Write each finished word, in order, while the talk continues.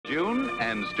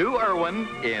and Stu Erwin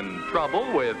in Trouble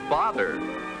with Father.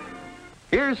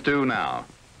 Here's Stu now.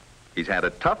 He's had a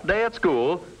tough day at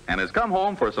school and has come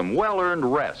home for some well-earned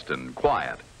rest and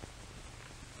quiet.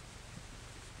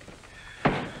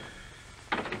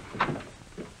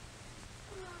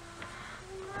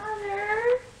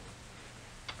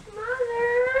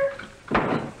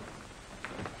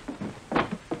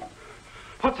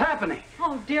 What's happening?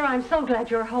 Oh, dear, I'm so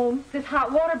glad you're home. This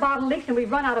hot water bottle leaks and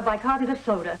we've run out of bicarbonate of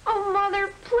soda. Oh,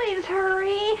 Mother, please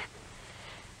hurry.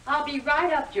 I'll be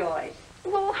right up, Joyce.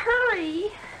 Well, hurry.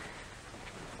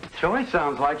 Joyce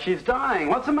sounds like she's dying.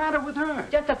 What's the matter with her?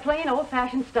 Just a plain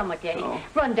old-fashioned stomach ache. Oh.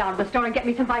 Run down to the store and get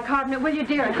me some bicarbonate, will you,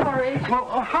 dear? And hurry.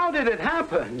 Well, how did it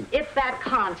happen? It's that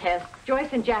contest. Joyce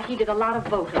and Jackie did a lot of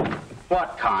voting.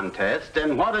 What contest?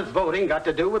 And what has voting got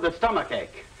to do with a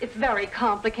stomachache? It's very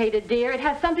complicated, dear. It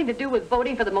has something to do with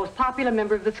voting for the most popular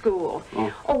member of the school.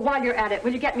 Oh, while you're at it,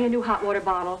 will you get me a new hot water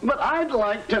bottle? But I'd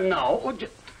like to know.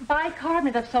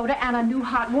 Bicarbonate of soda and a new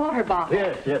hot water bottle.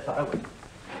 Yes, I will.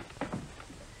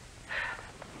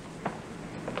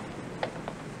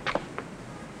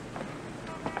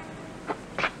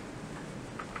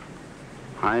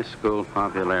 High school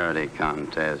popularity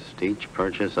contest. Each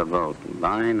purchase a vote.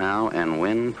 Buy now and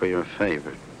win for your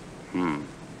favorite.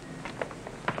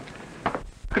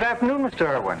 Good afternoon, Mr.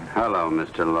 Erwin. Hello,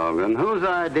 Mr. Logan. Whose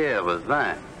idea was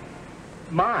that?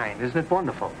 Mine, isn't it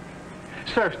wonderful?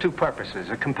 Serves two purposes,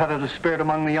 a competitive spirit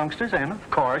among the youngsters, and, of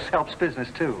course, helps business,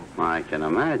 too. I can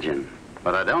imagine.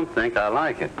 But I don't think I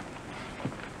like it.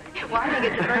 Well, I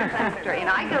think it's a very factory, and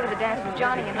I'd go to the dance with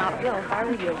Johnny and Hot Bill if I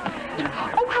were you.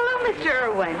 Oh, hello, Mr.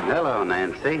 Erwin. Hello,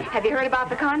 Nancy. Have you heard about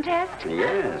the contest?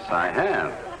 Yes, I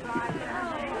have.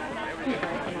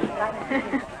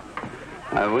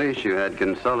 I wish you had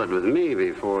consulted with me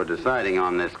before deciding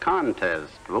on this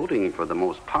contest. Voting for the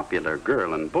most popular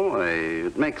girl and boy,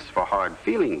 it makes for hard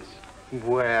feelings.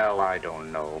 Well, I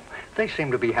don't know. They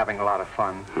seem to be having a lot of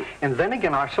fun. And then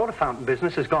again, our soda fountain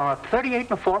business has gone up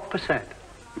 38.25%.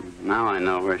 Now I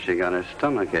know where she got her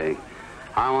stomachache.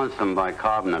 I want some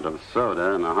bicarbonate of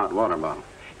soda and a hot water bottle.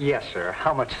 Yes, sir.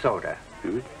 How much soda?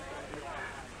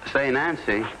 Say,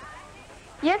 Nancy,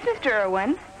 Yes, Mr.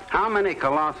 Erwin. how many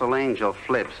colossal angel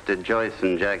flips did Joyce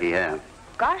and Jackie have?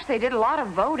 Gosh, they did a lot of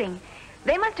voting.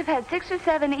 They must have had 6 or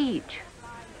 7 each.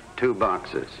 2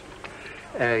 boxes.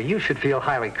 You should feel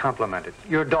highly complimented.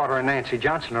 Your daughter and Nancy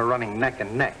Johnson are running neck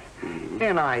and neck.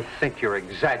 And I think you're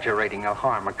exaggerating the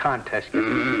harm a contest.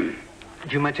 Did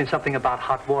you mention something about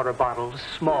hot water bottles,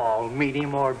 small,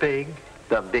 medium, or big?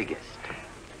 The biggest.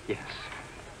 Yes.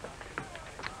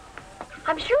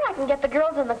 I'm sure I can get the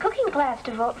girls in the cooking class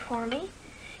to vote for me.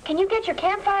 Can you get your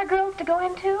campfire girls to go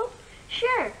in too?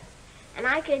 Sure. And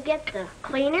I could get the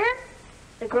cleaner,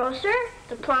 the grocer,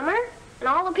 the plumber, and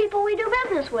all the people we do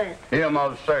business with. You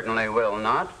most certainly will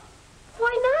not.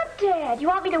 Why not, Dad? You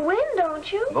want me to win,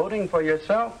 don't you? Voting for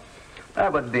yourself?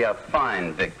 That would be a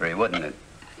fine victory, wouldn't it?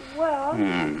 Well...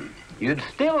 You'd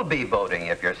still be voting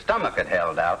if your stomach had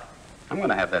held out. I'm going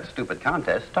to have that stupid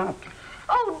contest stopped.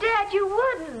 Oh, Dad, you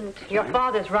wouldn't. Your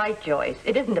father's right, Joyce.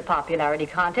 It isn't a popularity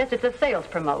contest. It's a sales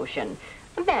promotion.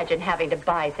 Imagine having to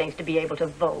buy things to be able to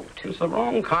vote. It's the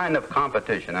wrong kind of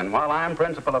competition, and while I'm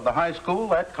principal of the high school,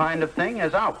 that kind of thing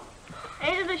is out.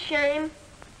 Ain't it a shame?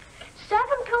 7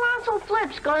 colossal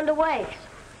flips gone to waste.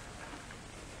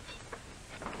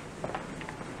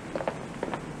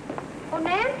 Oh,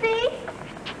 Nancy?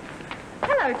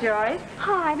 Hello, Joyce.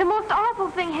 Hi, the most awful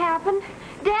thing happened.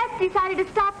 Dad's decided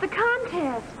to stop the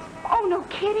contest. Oh, no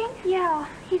kidding? Yeah,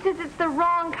 he says it's the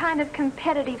wrong kind of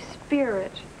competitive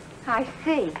spirit. I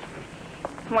see.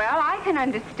 Well, I can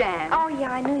understand. Oh,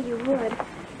 yeah, I knew you would.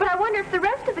 But I wonder if the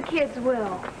rest of the kids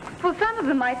will. Well, some of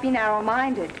them might be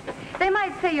narrow-minded. They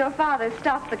might say your father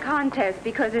stopped the contest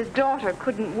because his daughter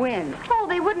couldn't win. Oh,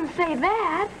 they wouldn't say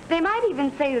that. They might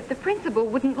even say that the principal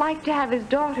wouldn't like to have his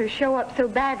daughter show up so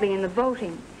badly in the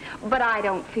voting. But I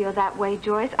don't feel that way,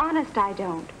 Joyce. Honest, I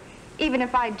don't. Even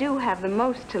if I do have the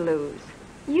most to lose.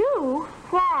 You?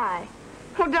 Why?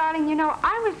 Well, darling, you know,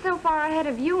 I was so far ahead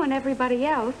of you and everybody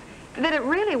else that it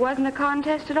really wasn't a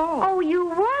contest at all. Oh, you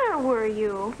were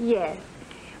you? Yes.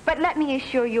 But let me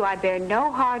assure you I bear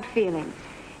no hard feelings.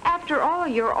 After all,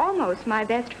 you're almost my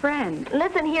best friend.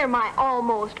 Listen here, my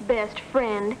almost best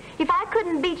friend. If I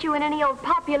couldn't beat you in any old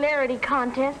popularity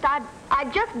contest,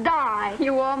 I'd just die.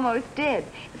 You almost did.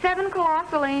 7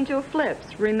 colossal angel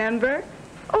flips, remember?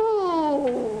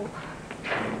 Ooh.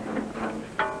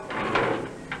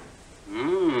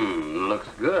 Looks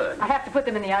good. I have to put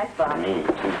them in the icebox.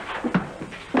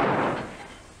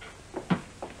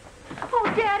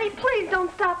 Oh, Daddy, please don't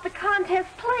don't stop the contest,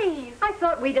 please. I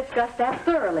thought we discussed that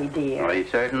thoroughly, dear. We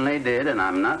certainly did, and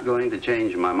I'm not going to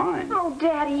change my mind. Oh,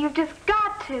 Daddy, you've just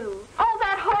got to. Oh,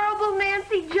 that horrible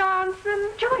Nancy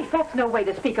Johnson. Joyce, that's no way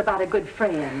to speak about a good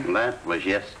friend. That was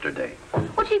yesterday.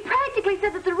 Well, she practically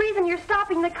said that the reason you're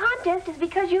stopping the contest is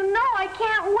because you know I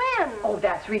can't win. Oh,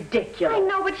 that's ridiculous. I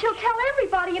know, but she'll tell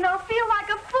everybody, and I'll feel like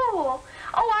a fool.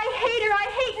 Oh, I hate her. I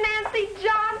hate Nancy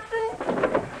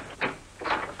Johnson.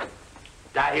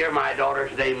 Did I hear my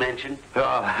daughter's name mentioned?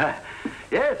 Oh,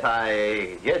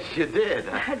 yes, you did.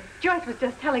 Joyce was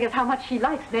just telling us how much she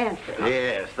likes Nancy.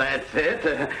 Yes, that's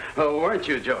it. Weren't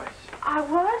you, Joyce? I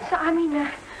was? I mean,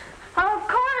 of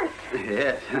course.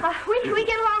 Yes. We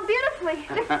get along beautifully.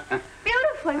 Just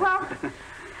beautifully. Well,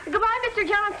 goodbye, Mr.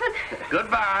 Johnson.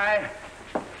 Goodbye.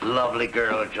 Lovely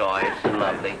girl, Joyce.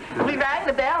 Lovely. We rang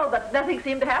the bell, but nothing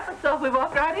seemed to happen, so we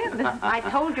walked right in. I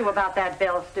told you about that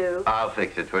bell, Stu. I'll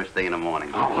fix it first thing in the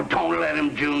morning. Oh, don't let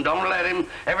him, June. Don't let him.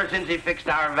 Ever since he fixed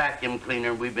our vacuum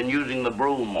cleaner, we've been using the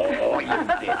broom. Oh, you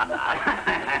did.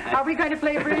 Are we going to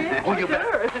play bridge? Oh, you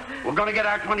Sure. bet. We're going to get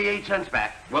our 28 cents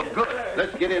back. Well, good.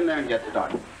 Let's get in there and get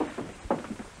started.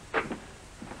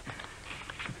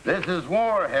 This is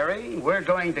war, Harry. We're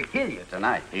going to kill you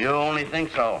tonight. You only think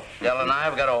so. Dell and I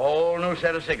have got a whole new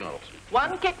set of signals.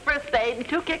 1 kick for a spade and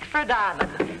 2 kicks for a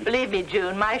diamond. Believe me,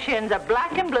 June, my shins are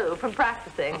black and blue from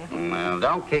practicing. Well,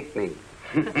 don't kick me.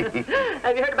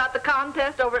 Have you heard about the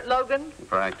contest over at Logan?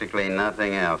 Practically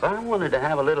nothing else. I wanted to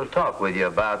have a little talk with you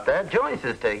about that. Joyce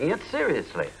is taking it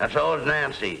seriously. And so is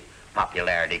Nancy.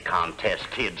 Popularity contest,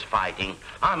 kids fighting.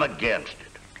 I'm against it.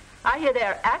 I hear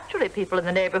there are actually people in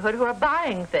the neighborhood who are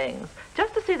buying things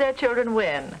just to see their children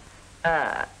win.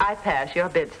 I pass. Your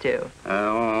bid's too.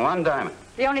 1 diamond.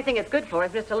 The only thing it's good for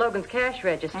is Mr. Logan's cash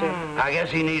register. I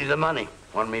guess he needs the money.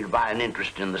 Wanted me to buy an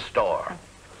interest in the store.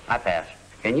 I pass.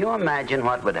 Can you imagine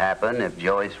what would happen if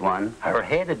Joyce won? Her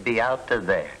head'd be out to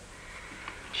there.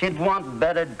 She'd want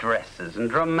better dresses and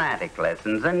dramatic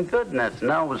lessons and goodness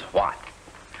knows what.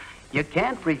 You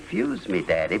can't refuse me,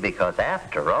 Daddy, because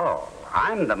after all,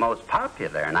 I'm the most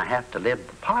popular, and I have to live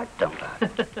the part, don't I?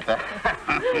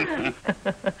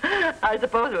 I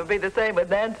suppose it would be the same with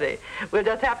Nancy. We'll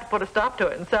just have to put a stop to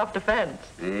it in self-defense.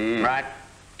 Right.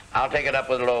 I'll take it up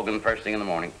with Logan first thing in the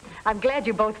morning. I'm glad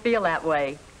you both feel that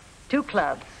way. 2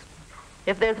 clubs.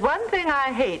 If there's one thing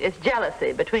I hate, it's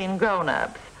jealousy between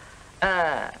grown-ups.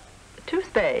 2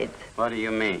 spades. What do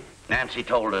you mean? Nancy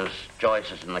told us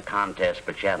Joyce is in the contest,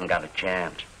 but she hasn't got a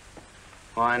chance.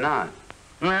 Why not?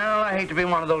 Well, I hate to be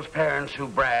one of those parents who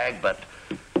brag, but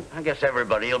I guess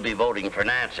everybody will be voting for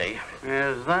Nancy.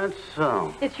 Is that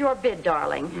so? It's your bid,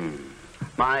 darling.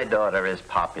 My daughter is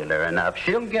popular enough.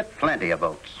 She'll get plenty of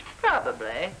votes.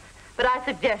 Probably. But I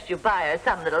suggest you buy her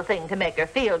some little thing to make her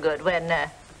feel good when,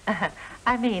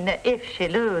 if she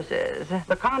loses.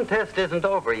 The contest isn't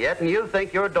over yet, and you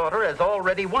think your daughter has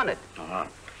already won it.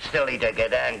 Silly to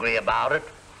get angry about it.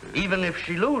 Even if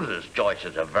she loses, Joyce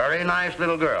is a very nice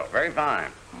little girl. Very fine.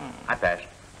 I pass.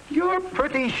 You're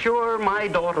pretty sure my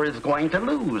daughter is going to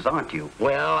lose, aren't you?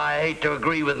 Well, I hate to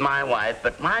agree with my wife,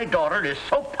 but my daughter is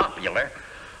so popular,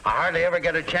 I hardly ever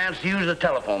get a chance to use the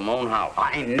telephone in my own house.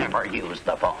 I never use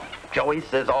the phone.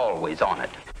 Joyce is always on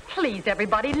it. Please,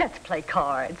 everybody, let's play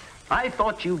cards. I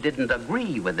thought you didn't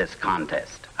agree with this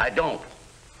contest. I don't.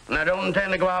 And I don't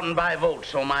intend to go out and buy votes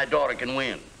so my daughter can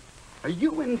win. Are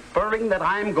you inferring that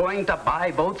I'm going to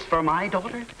buy votes for my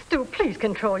daughter? Stu, please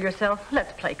control yourself.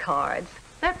 Let's play cards.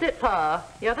 That's it, Pa.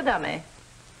 You're the dummy.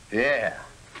 Yeah.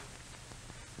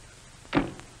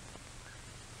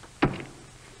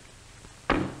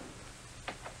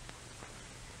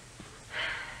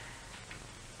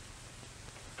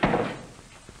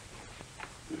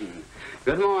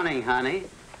 Good morning, honey.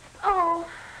 Oh,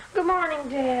 good morning,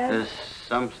 Dad. Is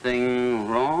something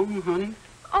wrong, honey?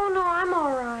 Oh, no, I'm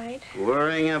all right.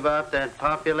 Worrying about that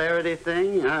popularity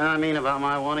thing? I mean, about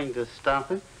my wanting to stop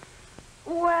it?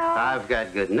 Well... I've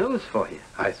got good news for you.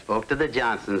 I spoke to the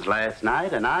Johnsons last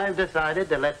night, and I've decided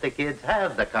to let the kids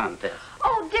have the contest.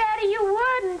 Oh, Daddy, you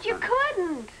wouldn't. You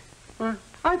couldn't. Well,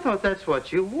 I thought that's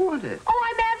what you wanted. Oh,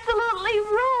 I'm absolutely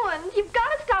ruined. You've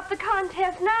got to stop the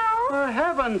contest now. For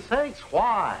heaven's sakes,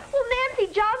 why? Well,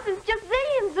 Nancy Johnson's just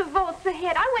zillions of votes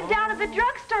ahead. I went down to the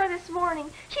drugstore this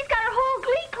morning. She's got her whole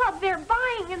glee club there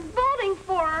buying and voting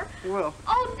for her. Well...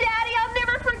 Oh, Daddy, I'll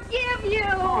never forgive you.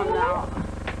 Oh,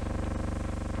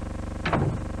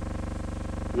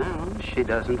 no. No, she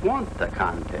doesn't want the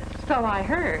contest. So I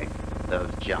heard.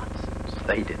 Those Johnsons.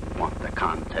 They didn't want the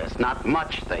contest. Not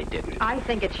much they didn't. I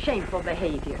think it's shameful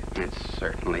behavior. It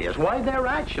certainly is. Why, they're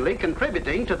actually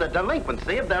contributing to the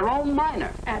delinquency of their own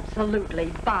minor.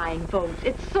 Absolutely. Buying votes.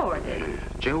 It's sordid.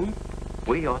 June,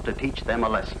 we ought to teach them a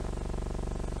lesson.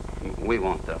 We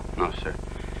won't, though. No, sir.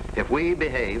 If we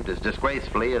behaved as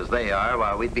disgracefully as they are,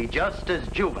 why, we'd be just as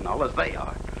juvenile as they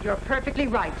are. You're perfectly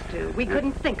right, Stu. We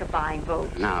couldn't think of buying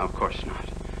votes. No, of course not.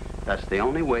 That's the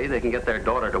only way they can get their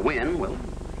daughter to win. Well,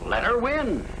 let her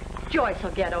win. Joyce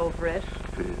will get over it.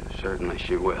 Certainly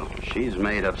she will. She's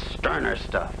made of sterner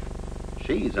stuff.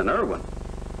 She's an Erwin.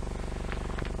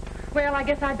 Well, I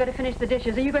guess I'd better finish the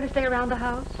dishes. Are you going to stay around the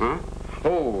house? Huh?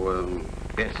 Oh,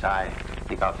 yes, I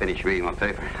think I'll finish reading my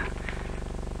paper.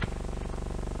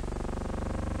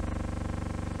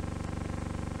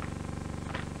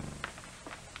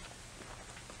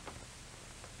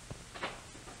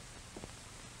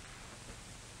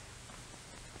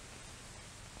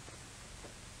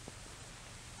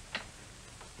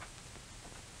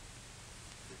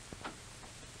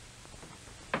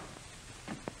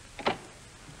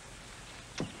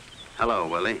 Hello,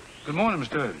 Willie. Good morning,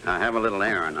 Mr. Erwin. I have a little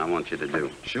errand I want you to do.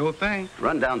 Sure thing.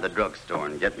 Run down to the drugstore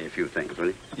and get me a few things, will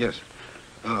you? Yes.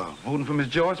 Voting for Miss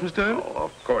Joyce, Mr. Erwin? Oh,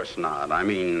 of course not. I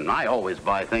mean, I always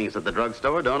buy things at the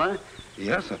drugstore, don't I?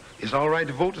 Yes, sir. It's all right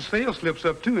to vote the sales slips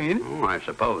up, too, ain't it? Oh, I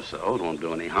suppose so. It won't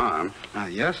do any harm.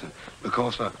 Yes, sir.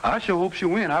 Because I sure hope she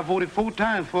win. I voted 4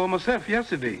 times for her myself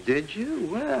yesterday. Did you?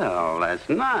 Well, that's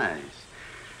nice.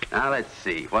 Now, let's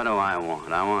see. What do I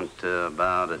want? I want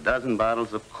about a dozen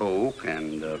bottles of Coke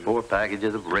and 4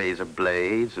 packages of razor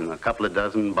blades and a couple of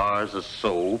dozen bars of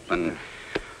soap and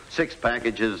 6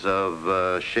 packages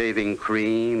of shaving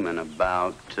cream and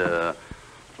about,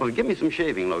 well, give me some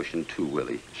shaving lotion, too,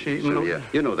 Willie. Shaving lotion? Yeah,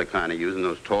 you know the kind I use in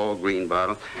those tall green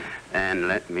bottles. And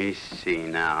let me see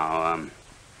now.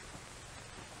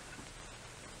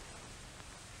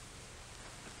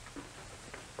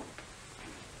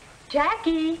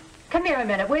 Jackie, come here a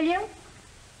minute, will you?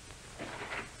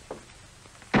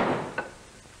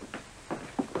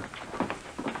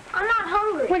 I'm not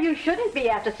hungry. Well, you shouldn't be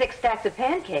after 6 stacks of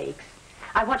pancakes.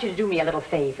 I want you to do me a little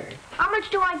favor. How much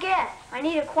do I get? I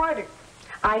need a quarter.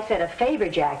 I said a favor,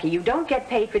 Jackie. You don't get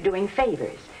paid for doing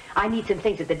favors. I need some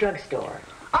things at the drugstore.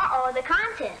 Uh-oh, the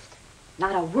contest.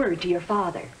 Not a word to your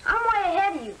father. I'm way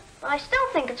ahead of you, but I still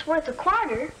think it's worth a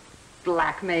quarter.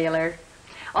 Blackmailer.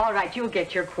 All right, you'll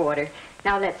get your quarter.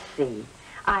 Now, let's see.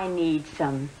 I need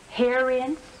some hair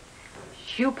rinse,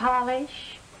 shoe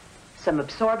polish, some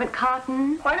absorbent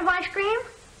cotton. Quart of ice cream?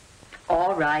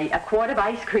 All right, a quart of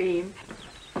ice cream.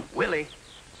 Willie,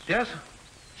 Yes?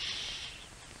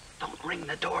 don't ring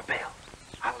the doorbell.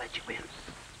 I'll let you in.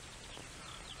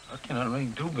 I cannot ring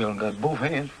the doorbell and got both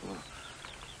hands full.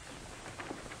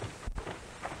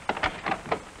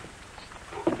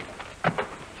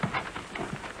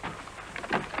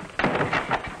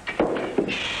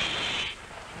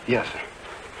 Yes, sir.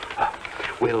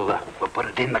 We'll put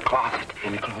it in the closet.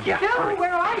 In the closet? Yeah, Stu, hurry.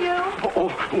 where are you?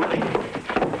 Oh, Willie.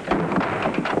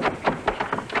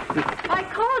 I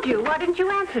called you. Why didn't you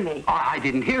answer me? I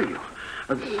didn't hear you.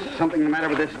 There's something the matter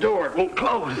with this door. It won't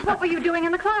close. What were you doing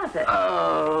in the closet?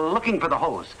 Looking for the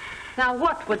hose. Now,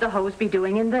 what would the hose be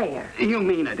doing in there? You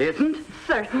mean it isn't?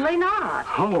 Certainly not.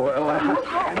 Oh, well, What's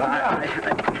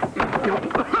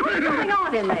going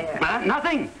on in there?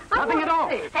 Nothing. Nothing at all.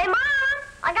 Hey, Mom,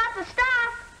 I got the stuff.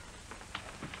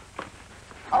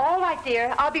 All right,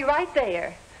 dear. I'll be right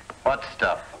there. What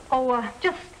stuff? Oh,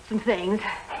 just some things.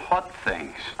 What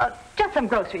things? Just some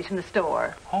groceries from the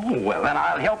store. Oh, well, then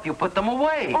I'll help you put them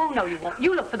away. Oh, no, you won't.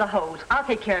 You look for the hose. I'll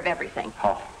take care of everything.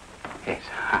 Oh, yes.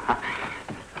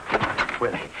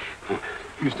 Willie.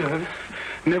 Mr. Erwin,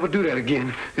 never do that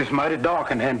again. It's mighty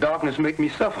dark, and darkness make me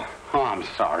suffer. Oh, I'm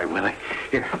sorry, Willie.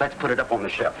 Here, let's put it up on the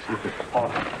shelves.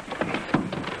 Oh.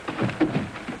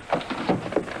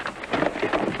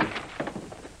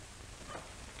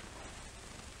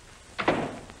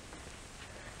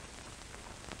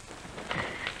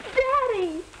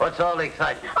 Daddy, What's all the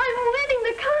excitement? I'm winning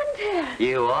the contest.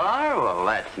 You are? Well,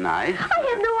 that's nice. I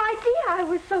had no idea I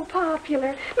was so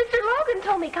popular. Mr. Logan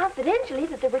told me confidentially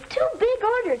that there were 2 big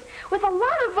orders with a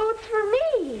lot of votes for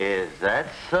me. Is that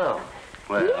so?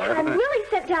 Well, Yeah, and Willie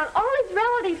sent down all his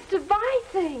relatives to buy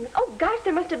things. Oh, gosh,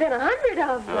 there must have been 100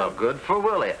 of them. Oh, good for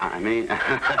Willie. I mean...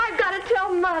 I've got to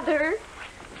tell Mother.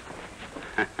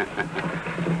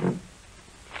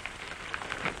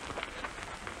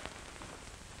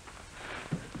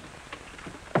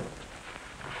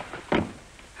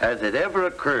 Has it ever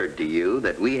occurred to you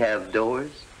that we have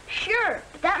doors? Sure,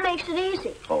 but that makes it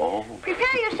easy. Oh.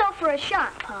 Prepare yourself for a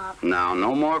shot, Pop. Now,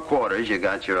 no more quarters. You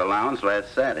got your allowance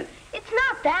last Saturday. It's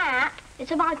about that.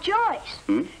 It's about Joyce.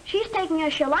 Hmm? She's taking a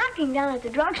shellacking down at the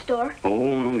drugstore.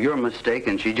 Oh, you're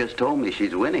mistaken. She just told me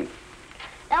she's winning.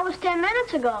 That was 10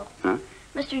 minutes ago. Huh?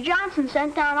 Mr. Johnson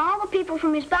sent down all the people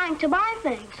from his bank to buy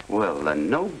things. Well,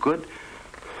 no good.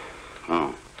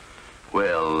 Oh.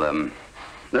 Well,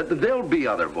 there'll be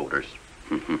other voters.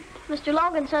 Mr.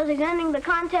 Logan says he's ending the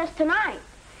contest tonight.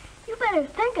 You better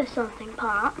think of something,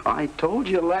 Pop. I told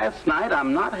you last night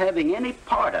I'm not having any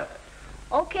part of it.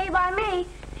 Okay by me,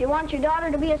 if you want your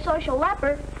daughter to be a social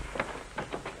leper.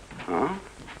 Huh?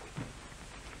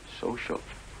 Social.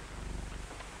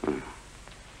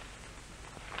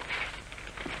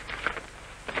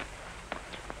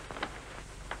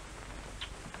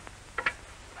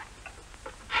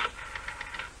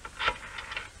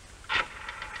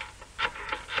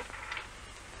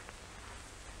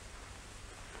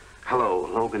 Hello,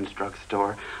 Logan's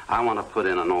Drugstore. I want to put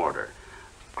in an order.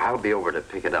 I'll be over to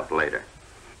pick it up later.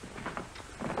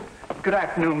 Good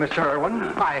afternoon, Mr. Erwin.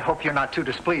 I hope you're not too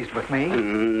displeased with me.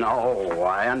 No,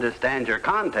 I understand your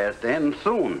contest ends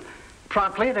soon.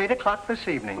 Promptly at 8 o'clock this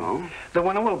evening. Oh? The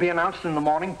winner will be announced in the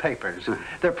morning papers.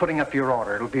 They're putting up your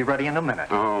order. It'll be ready in a minute.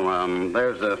 Oh,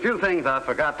 there's a few things I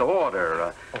forgot to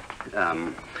order.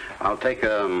 I'll take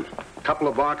a couple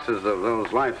of boxes of those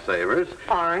lifesavers.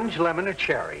 Orange, lemon, or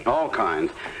cherry? All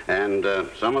kinds. And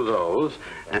some of those.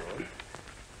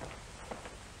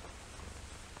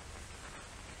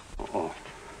 Oh.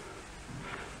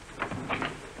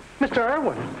 Mr.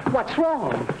 Erwin, what's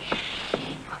wrong?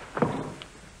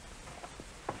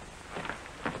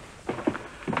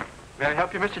 May I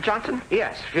help you, Mr. Johnson?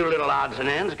 Yes, a few little odds and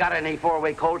ends. Got any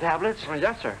 4-way cold tablets? Oh,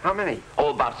 yes, sir. How many? Oh,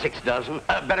 about 6 dozen.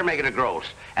 Better make it a gross.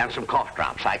 And some cough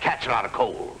drops. I catch a lot of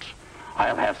colds.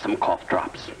 I'll have some cough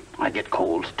drops. I get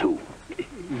colds, too.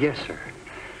 Yes, sir.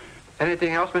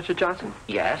 Anything else, Mr. Johnson?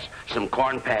 Yes, some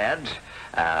corn pads,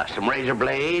 some razor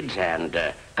blades, and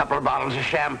a couple of bottles of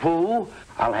shampoo.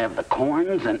 I'll have the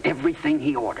corns and everything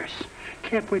he orders.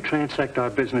 Can't we transact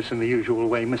our business in the usual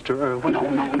way, Mr. Erwin?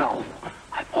 No.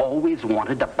 I've always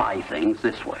wanted to buy things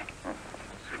this way.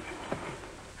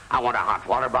 I want a hot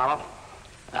water bottle,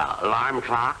 alarm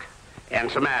clock,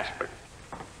 and some aspirin.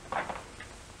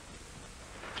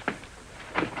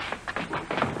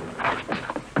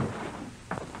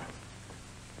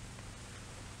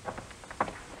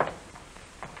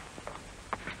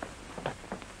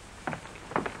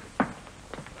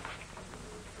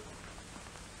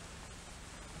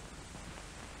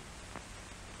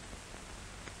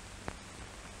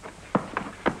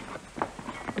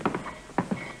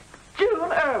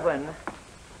 Erwin.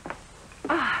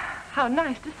 Ah, how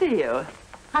nice to see you.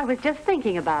 I was just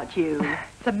thinking about you.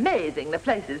 It's amazing the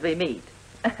places we meet.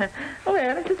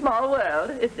 Well, it's a small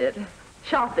world, isn't it?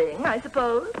 Shopping, I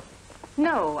suppose?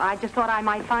 No, I just thought I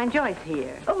might find Joyce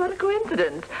here. Oh, what a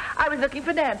coincidence. I was looking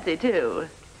for Nancy, too.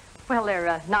 Well,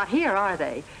 they're not here, are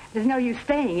they? There's no use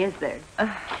staying, is there?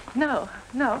 No.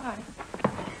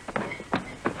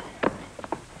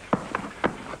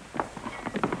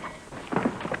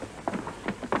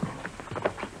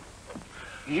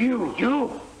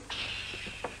 You!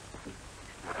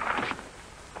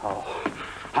 Oh,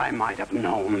 I might have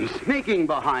known. Sneaking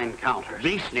behind counters.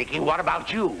 Me sneaking? What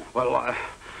about you? Well,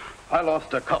 I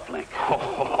lost a cufflink.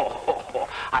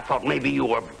 I thought maybe you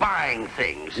were buying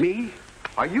things. Me?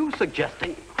 Are you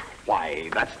suggesting? Why,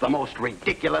 that's the most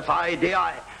ridiculous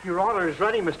idea Your order is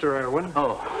ready, Mr. Erwin.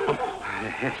 Oh.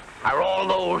 Are all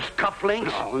those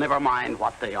cufflinks? Oh, never mind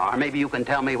what they are. Maybe you can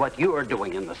tell me what you're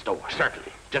doing in the store.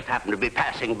 Certainly. Just happened to be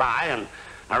passing by, and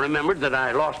I remembered that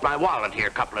I lost my wallet here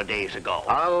a couple of days ago.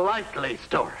 A likely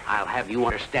story. I'll have you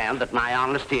understand that my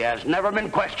honesty has never been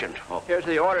questioned. Here's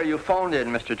the order you phoned in,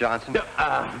 Mr. Johnson.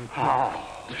 A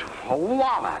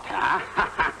wallet,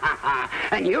 huh?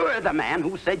 And you're the man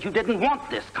who said you didn't want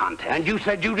this contest. And you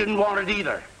said you didn't want it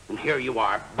either. And here you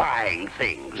are, buying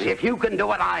things. If you can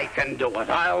do it, I can do it.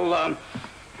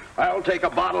 I'll take a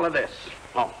bottle of this.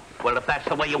 Oh, well, if that's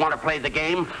the way you want to play the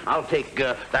game, I'll take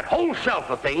that whole shelf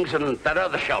of things and that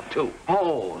other shelf, too.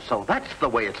 Oh, so that's the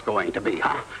way it's going to be,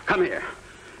 huh? Come here.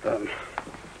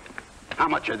 How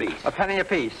much are these? A penny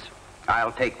apiece.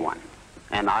 I'll take one.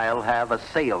 And I'll have a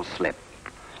sales slip.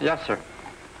 Yes, sir.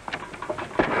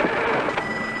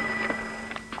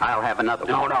 I'll have another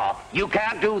one. No. You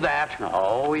can't do that.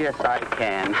 Oh, yes, I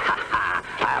can.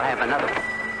 I'll have another one.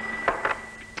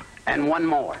 And one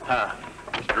more.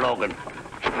 Mr. Logan.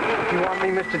 You want me,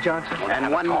 Mr. Johnson?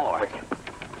 And one more.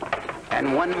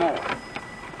 And one more.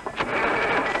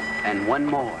 And one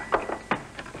more.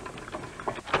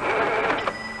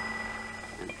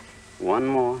 One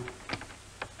more.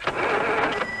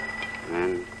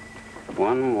 And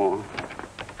one more.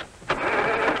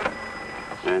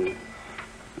 And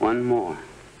one more.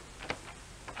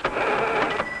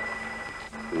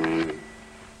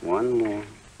 One more.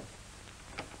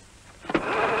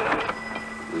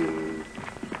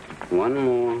 One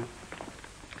more.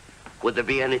 Would there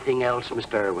be anything else,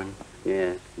 Mr. Erwin?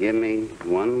 Yes, give me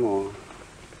one more.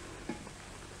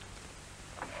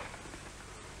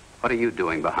 What are you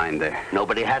doing behind there?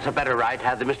 Nobody has a better right,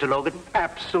 have they, Mr. Logan?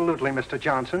 Absolutely, Mr.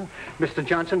 Johnson. Mr.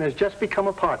 Johnson has just become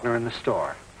a partner in the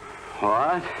store.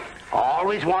 What?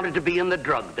 Always wanted to be in the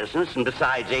drug business, and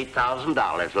besides,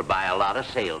 $8,000 will buy a lot of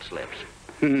sales slips.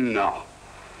 No.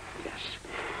 Yes.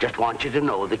 Just want you to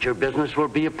know that your business will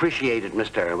be appreciated,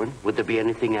 Mr. Erwin. Would there be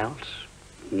anything else?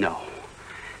 No.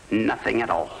 Nothing at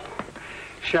all.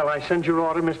 Shall I send your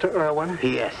order, Mr. Erwin?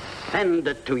 Yes. Send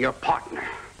it to your partner.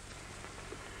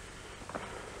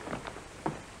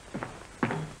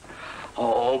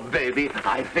 Oh, baby,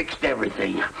 I fixed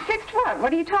everything. Fixed what?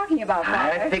 What are you talking about,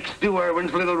 Father? I fixed Stu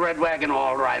Erwin's little red wagon,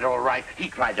 all right, all right. He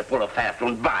tried to pull a fast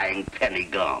one buying penny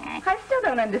gum. I still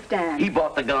don't understand. He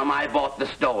bought the gum, I bought the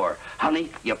store.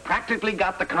 Honey, you practically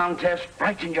got the contest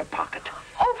right in your pocket.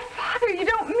 Oh, Father, you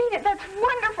don't mean it. That's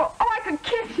wonderful. Oh, I could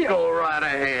kiss you. Go right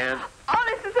ahead.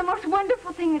 Oh, this is the most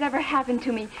wonderful thing that ever happened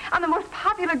to me. I'm the most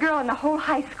popular girl in the whole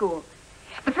high school.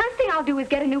 The first thing I'll do is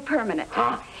get a new permanent.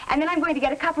 Huh? And then I'm going to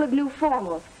get a couple of new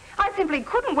formals. I simply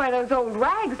couldn't wear those old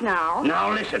rags now.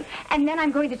 Now listen. And then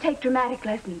I'm going to take dramatic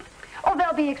lessons. Oh,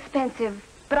 they'll be expensive,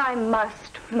 but I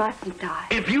mustn't I?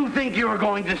 If you think you're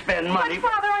going to spend money...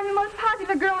 But, Father, I'm the most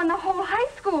popular girl in the whole high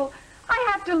school. I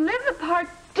have to live the part,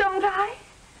 don't I?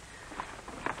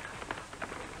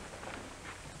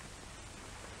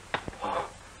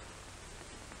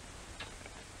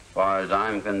 As far as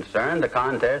I'm concerned, the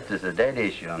contest is a dead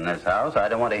issue in this house. I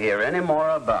don't want to hear any more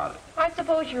about it. I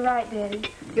suppose you're right, Daddy.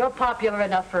 You're popular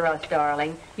enough for us,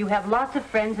 darling. You have lots of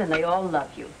friends and they all love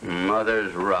you.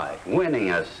 Mother's right.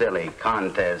 Winning a silly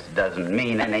contest doesn't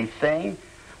mean anything.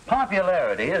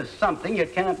 Popularity is something you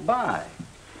can't buy.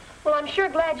 Well, I'm sure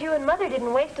glad you and Mother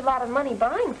didn't waste a lot of money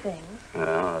buying things.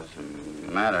 Well, as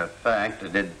a matter of fact, I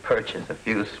did purchase a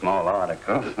few small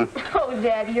articles. Oh,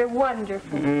 Daddy, you're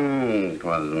wonderful. It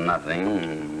was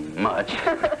nothing much.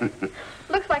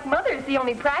 Looks like Mother's the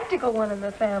only practical one in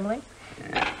the family.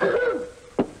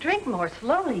 Drink more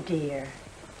slowly, dear.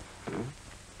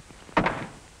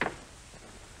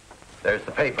 There's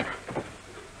the paper.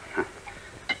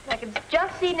 I can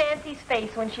just see Nancy's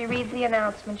face when she reads the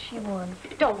announcement she won.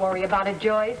 Don't worry about it,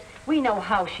 Joyce. We know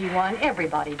how she won.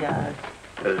 Everybody does.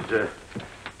 Does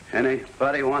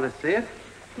anybody want to see it?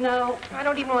 No. I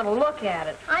don't even want to look at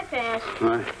it. I pass.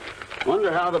 I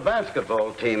wonder how the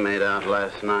basketball team made out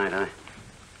last night.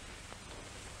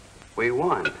 We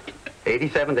won,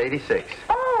 87-86.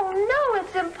 Oh, no,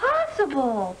 it's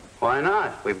impossible. Why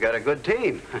not? We've got a good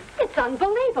team. It's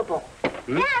unbelievable. Dad,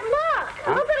 look.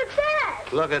 Huh? Look what it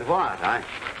says. Look at what?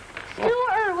 Stu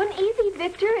Erwin, easy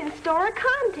victor in store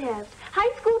contest.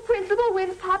 High school principal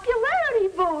wins popularity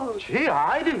vote. Gee,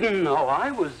 I didn't know I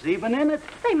was even in it.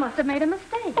 They must have made a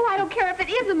mistake. Oh, I don't care if it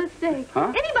is a mistake.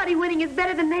 Huh? Anybody winning is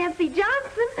better than Nancy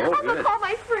Johnson. Oh, I'll go good. call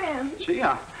my friends. Gee,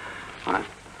 I'm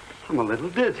a little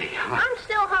dizzy. I'm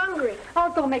still hungry.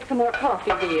 I'll go make some more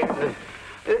coffee, dear.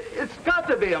 It's got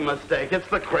to be a mistake. It's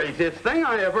the craziest thing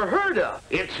I ever heard of.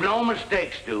 It's no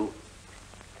mistake, Stu.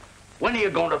 When are you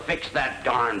going to fix that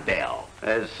darn bell?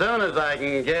 As soon as I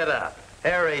can get up.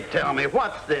 Harry, tell me,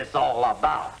 what's this all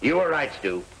about? You were right,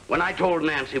 Stu. When I told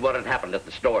Nancy what had happened at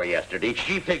the store yesterday,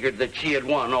 she figured that she had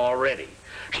won already.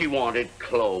 She wanted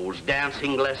clothes,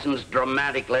 dancing lessons,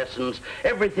 dramatic lessons,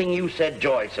 everything you said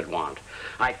Joyce would want.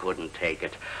 I couldn't take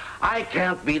it. I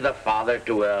can't be the father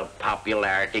to a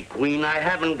popularity queen. I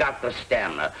haven't got the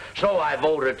stamina. So I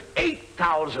voted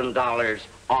 $8,000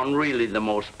 on really the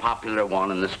most popular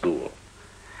one in the school.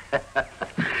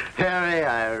 Harry,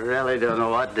 I really don't know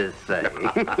what to say.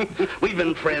 We've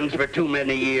been friends for too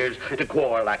many years to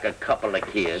quarrel like a couple of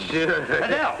kids. Sure.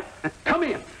 Adele, come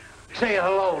in. Say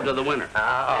hello to the winner.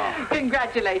 Oh.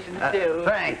 Congratulations, Stu.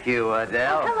 Thank you,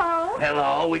 Adele. Hello.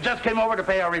 Hello. We just came over to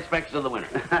pay our respects to the winner.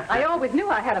 I always knew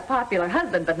I had a popular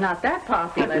husband, but not that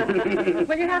popular.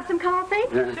 Will you have some coffee?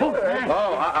 Sure.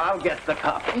 Oh, I'll get the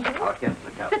cup. I'll get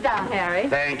the cup. Sit down, Harry.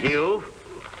 Thank you.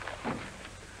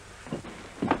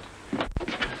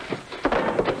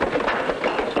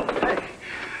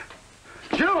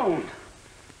 June!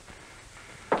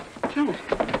 June,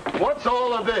 what's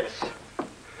all of this?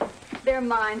 They're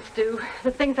mine, Stu. The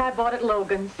things I bought at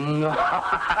Logan's.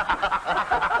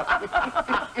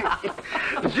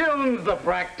 June's the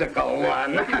practical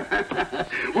one.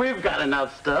 We've got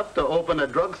enough stuff to open a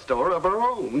drugstore of our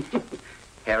own.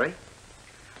 Harry,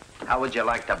 How would you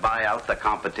like to buy out the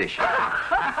competition?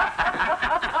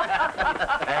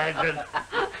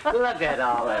 Look at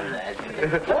all of that.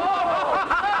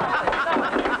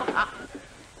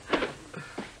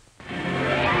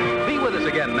 Be with us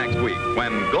again next week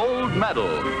when Gold Medal,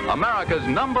 America's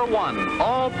 #1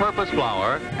 all-purpose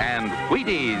flour, and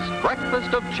Wheaties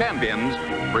Breakfast of Champions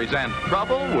present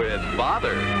Trouble with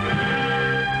Father.